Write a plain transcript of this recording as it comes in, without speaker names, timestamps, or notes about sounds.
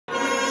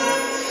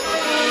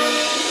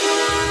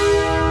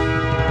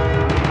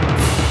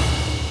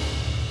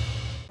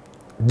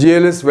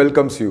GLS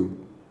welcomes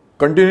you.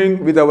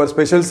 Continuing with our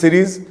special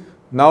series,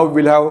 now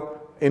we'll have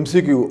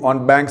MCQ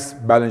on bank's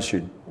balance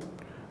sheet.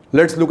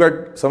 Let's look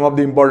at some of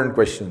the important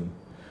questions.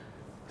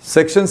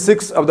 Section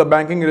 6 of the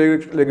Banking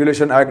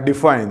Regulation Act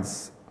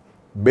defines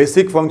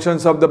basic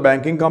functions of the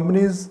banking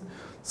companies,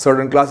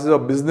 certain classes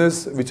of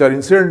business which are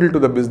incidental to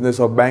the business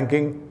of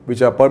banking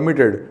which are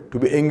permitted to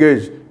be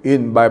engaged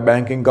in by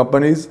banking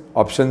companies.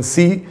 Option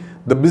C,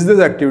 the business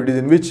activities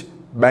in which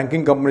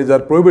banking companies are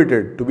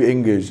prohibited to be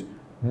engaged.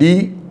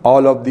 D,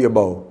 all of the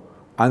above.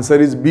 Answer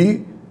is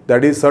B,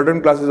 that is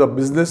certain classes of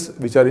business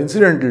which are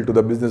incidental to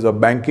the business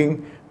of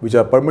banking which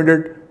are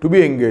permitted to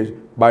be engaged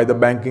by the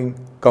banking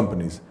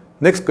companies.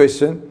 Next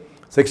question,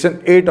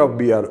 Section 8 of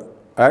BR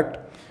Act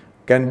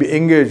can be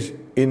engaged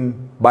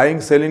in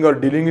buying, selling or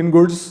dealing in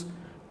goods.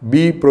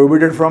 B,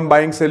 prohibited from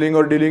buying, selling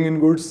or dealing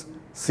in goods.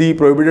 C,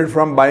 prohibited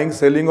from buying,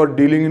 selling or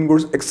dealing in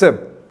goods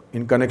except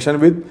in connection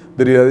with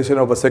the realization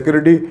of a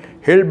security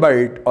held by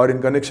it or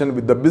in connection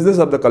with the business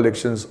of the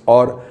collections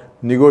or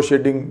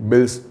negotiating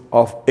bills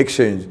of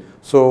exchange.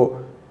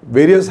 So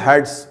various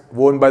hats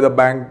worn by the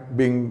bank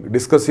being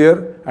discussed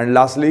here. And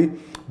lastly,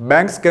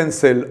 banks can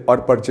sell or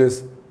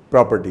purchase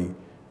property.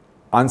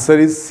 Answer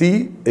is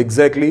C,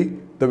 exactly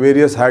the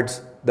various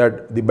hats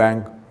that the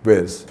bank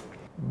wears.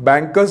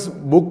 Bankers'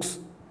 books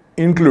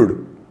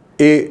include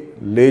A,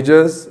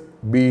 ledgers,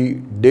 B,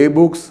 day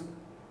books,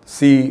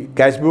 C,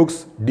 cash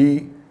books,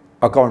 D,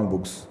 account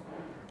books.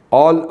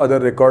 All other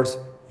records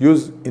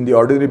used in the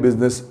ordinary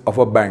business of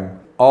a bank.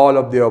 All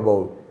of the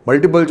above.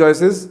 Multiple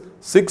choices,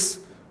 6.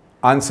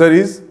 Answer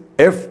is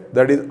F,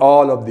 that is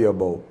all of the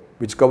above,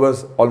 which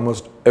covers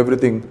almost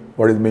everything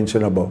what is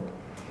mentioned above.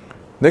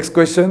 Next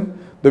question,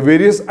 the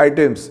various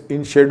items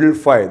in Schedule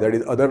 5, that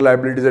is other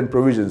liabilities and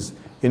provisions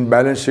in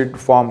balance sheet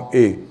form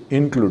A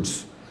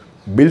includes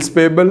bills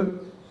payable,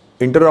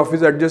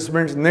 inter-office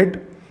adjustments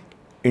net,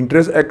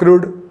 interest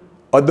accrued,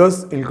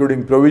 others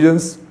including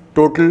provisions,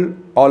 total,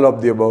 all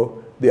of the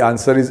above. The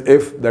answer is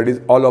F, that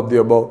is all of the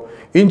above.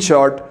 In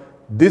short,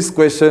 this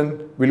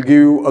question will give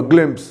you a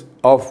glimpse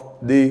of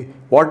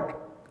what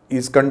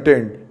is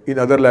contained in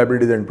other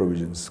liabilities and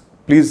provisions.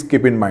 Please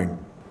keep in mind.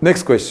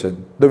 Next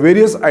question. The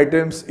various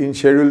items in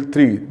Schedule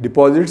 3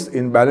 deposits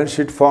in balance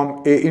sheet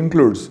form A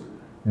includes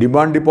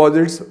demand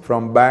deposits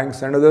from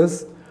banks and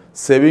others,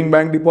 saving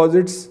bank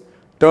deposits,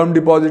 term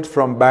deposits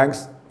from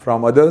banks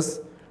from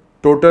others,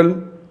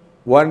 total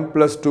 1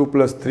 plus 2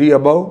 plus 3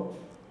 above.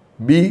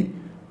 B,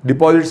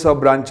 deposits of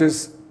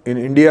branches in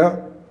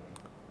India.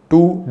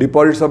 2,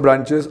 deposits of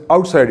branches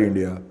outside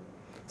India.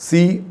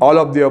 C, all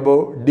of the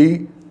above.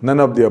 D,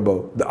 none of the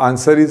above. The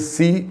answer is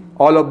C,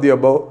 all of the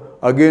above.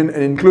 Again,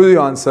 an inclusive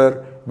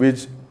answer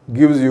which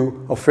gives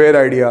you a fair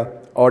idea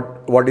of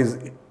what is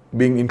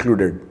being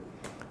included.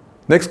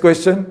 Next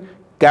question,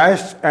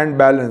 cash and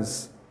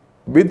balance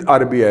with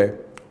RBI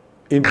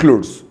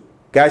includes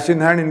cash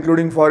in hand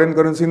including foreign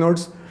currency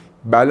notes,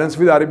 balance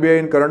with RBI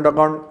in current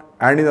account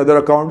and in other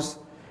accounts.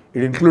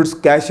 It includes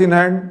cash in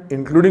hand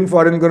including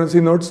foreign currency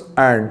notes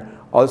and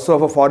also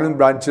of a foreign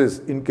branches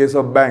in case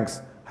of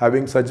banks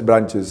having such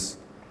branches.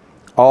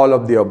 All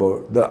of the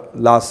above, the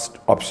last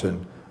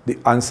option. The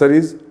answer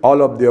is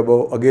all of the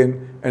above,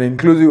 again an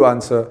inclusive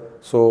answer.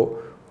 So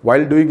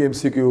while doing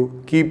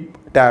MCQ, keep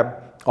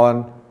tab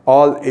on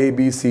all A,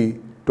 B, C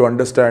to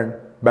understand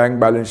bank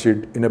balance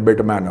sheet in a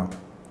better manner.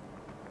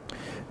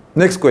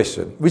 Next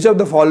question, which of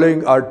the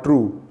following are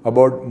true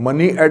about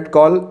money at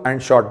call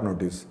and short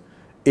notice?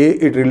 A,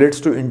 it relates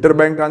to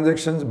interbank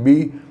transactions.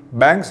 B,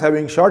 banks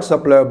having short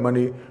supply of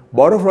money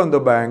borrow from the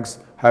banks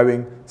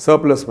having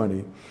surplus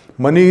money.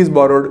 Money is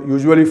borrowed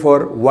usually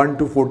for 1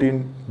 to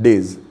 14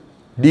 days.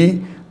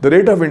 D, the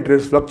rate of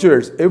interest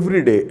fluctuates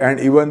every day and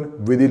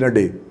even within a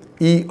day.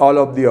 E, all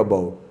of the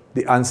above.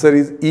 The answer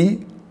is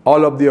E,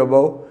 all of the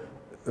above.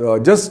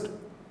 Just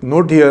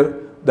note here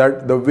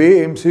that the way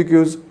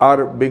MCQs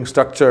are being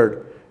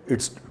structured,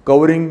 it's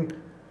covering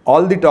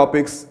all the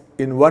topics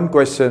in one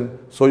question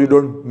so you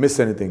don't miss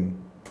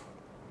anything.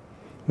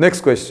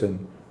 Next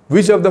question,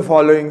 which of the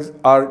following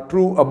are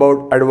true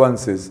about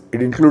advances?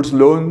 It includes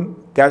loan,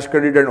 cash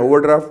credit and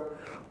overdraft.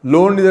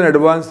 Loan is an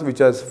advance which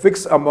has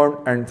fixed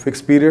amount and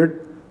fixed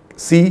period.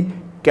 C,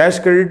 cash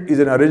credit is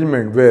an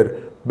arrangement where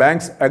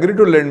banks agree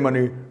to lend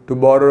money to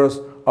borrowers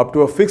up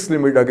to a fixed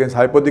limit against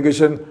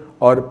hypothecation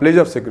or pledge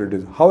of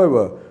securities.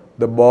 However,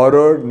 the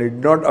borrower need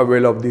not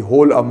avail of the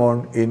whole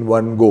amount in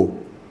one go.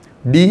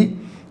 D,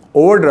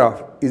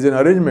 overdraft is an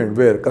arrangement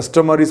where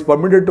customer is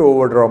permitted to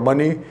overdraw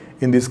money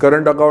in this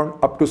current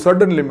account up to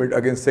certain limit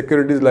against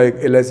securities like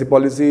LIC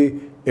policy,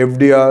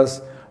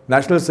 FDRs,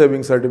 national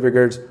savings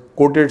certificates,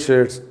 quoted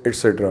shares,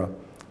 etc.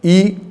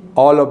 E,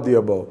 all of the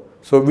above.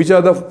 So which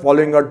of the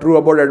following are true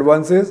about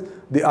advances?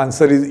 The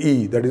answer is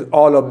E, that is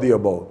all of the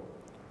above.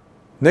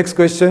 Next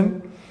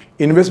question,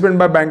 investment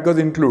by bankers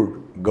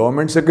include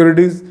government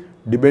securities,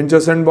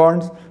 debentures and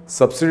bonds,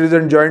 subsidiaries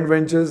and joint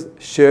ventures,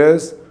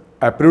 shares,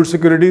 approved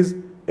securities,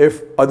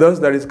 if others,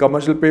 that is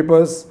commercial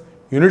papers,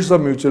 units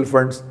of mutual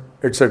funds,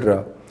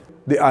 etc.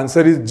 The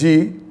answer is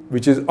G,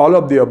 which is all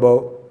of the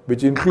above,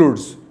 which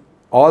includes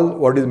all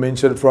what is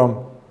mentioned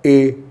from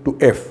A to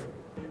F.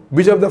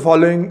 Which of the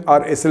following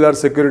are SLR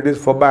securities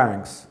for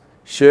banks?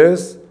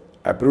 Shares,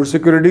 approved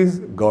securities,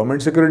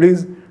 government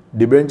securities,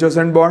 debentures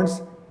and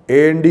bonds,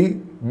 A and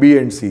D, B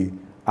and C.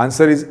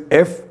 Answer is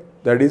F,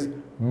 that is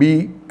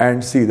B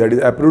and C, that is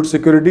approved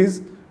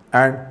securities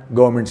and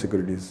government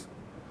securities.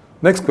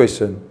 Next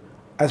question.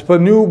 As per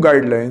new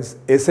guidelines,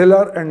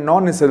 SLR and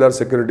non-SLR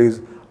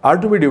securities are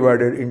to be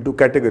divided into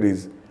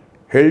categories: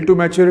 held to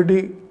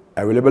maturity,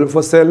 available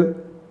for sale,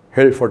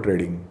 held for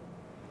trading.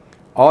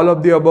 All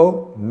of the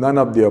above, none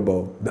of the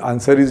above. The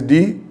answer is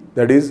D,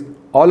 that is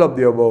all of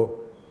the above,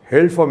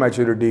 held for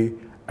maturity,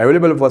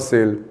 available for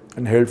sale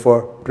and held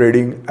for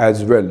trading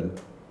as well.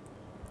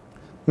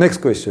 Next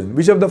question.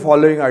 Which of the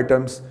following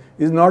items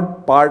is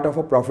not part of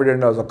a profit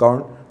and loss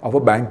account of a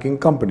banking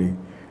company?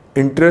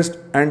 Interest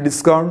and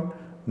discount,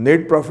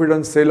 net profit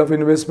on sale of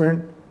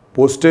investment,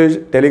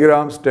 postage,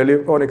 telegrams,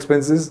 telephone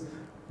expenses.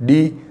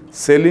 D,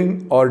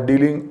 selling or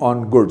dealing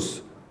on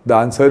goods. The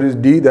answer is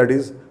D, that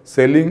is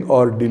selling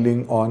or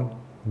dealing on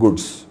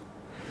goods.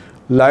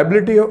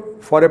 Liability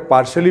for a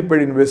partially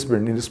paid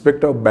investment in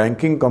respect of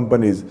banking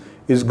companies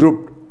is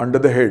grouped under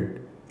the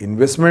head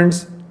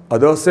investments,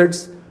 other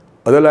assets,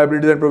 other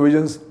liabilities and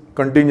provisions,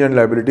 contingent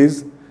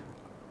liabilities.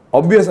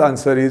 Obvious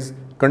answer is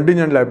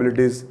contingent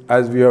liabilities,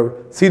 as we have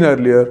seen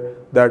earlier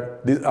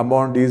that this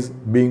amount is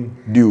being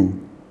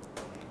due.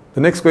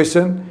 The next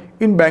question.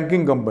 In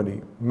banking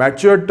company,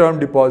 matured term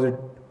deposit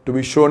to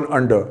be shown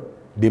under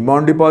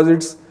demand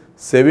deposits,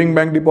 saving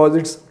bank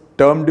deposits,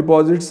 term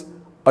deposits,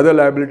 other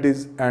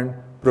liabilities and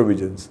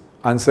provisions.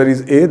 Answer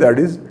is A, that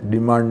is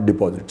demand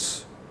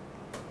deposits.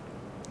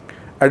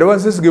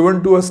 Advances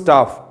given to a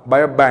staff by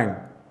a bank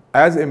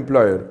as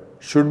employer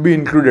should be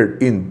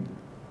included in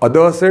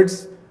other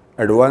assets,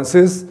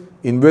 advances,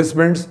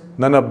 investments,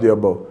 none of the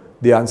above.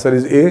 The answer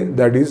is A,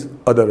 that is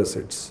other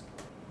assets.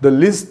 The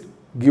list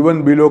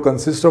given below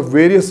consists of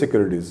various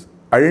securities.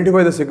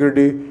 Identify the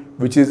security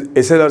which is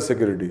SLR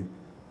security.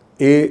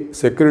 A,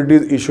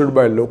 securities issued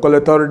by local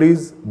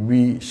authorities.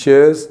 B,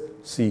 shares.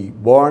 C,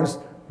 bonds.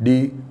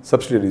 D,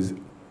 subsidiaries.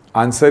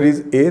 Answer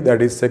is A,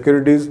 that is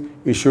securities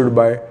issued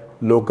by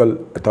local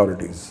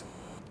authorities.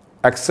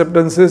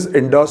 Acceptances,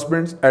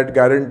 endorsements and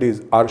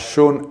guarantees are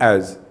shown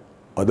as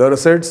other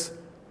assets,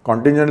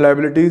 contingent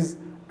liabilities,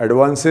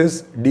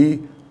 advances.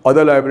 D,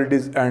 other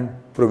liabilities and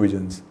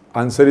provisions.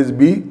 Answer is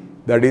B,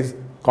 that is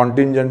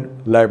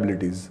contingent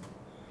liabilities.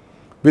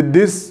 With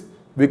this,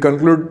 we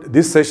conclude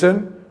this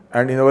session,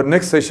 and in our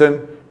next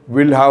session,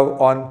 we'll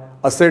have on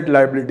asset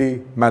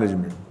liability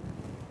management.